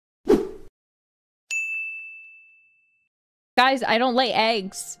Guys, I don't lay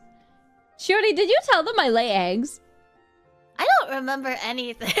eggs. Shiori, did you tell them I lay eggs? I don't remember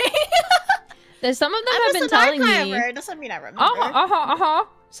anything. Some of them have been telling me. It doesn't mean I remember.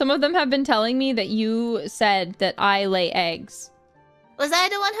 Some of them have been telling me that you said that I lay eggs. Was I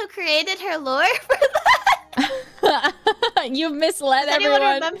the one who created her lore for that? You've misled Does everyone.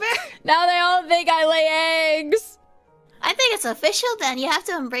 anyone remember? Now they all think I lay eggs. I think it's official then. You have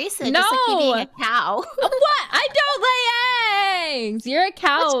to embrace it. No. Just like you being a cow. What? I don't lay eggs. You're a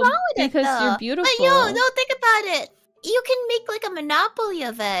cow. What's wrong with because it, you're beautiful. But yo, no, think about it. You can make like a monopoly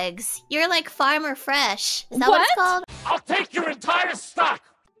of eggs. You're like Farmer Fresh. Is that what it's called? I'll take your entire stock.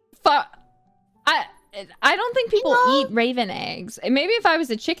 I don't think people eat raven eggs. Maybe if I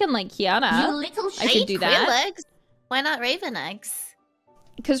was a chicken like Kiana, I could do that. Quail eggs. Why not raven eggs?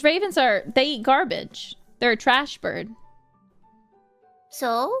 Because ravens they eat garbage. They're a trash bird.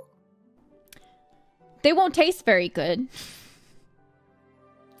 So? They won't taste very good.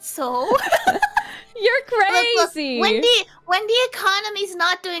 So? You're crazy. Look, when the economy's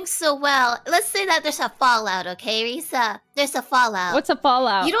not doing so well, let's say that there's a fallout, okay, Rissa? There's a fallout. What's a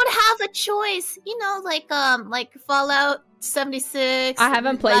fallout? You don't have a choice. You know, like Fallout 76. I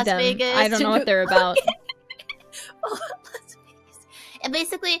haven't played Las them. Vegas. I don't know what they're about. And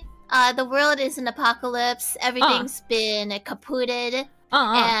basically, the world is an apocalypse. Everything's been kaputted.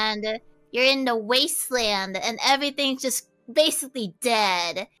 And you're in the wasteland, and everything's just basically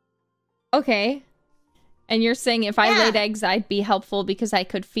dead. Okay. And you're saying if I laid eggs, I'd be helpful because I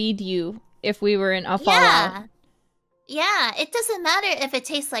could feed you if we were in a fallout. Yeah, it doesn't matter if it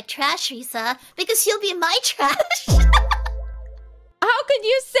tastes like trash, Rissa, because you'll be my trash. How could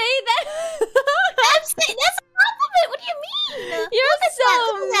you say that? That's a compliment. What do you mean? You're so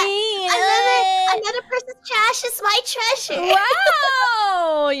mean. Another person's trash is my treasure.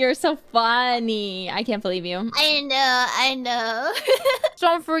 Wow, you're so funny. I can't believe you. I know.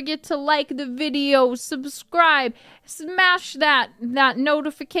 Don't forget to like the video, subscribe, smash that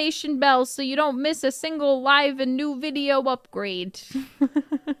notification bell so you don't miss a single live and new video upgrade.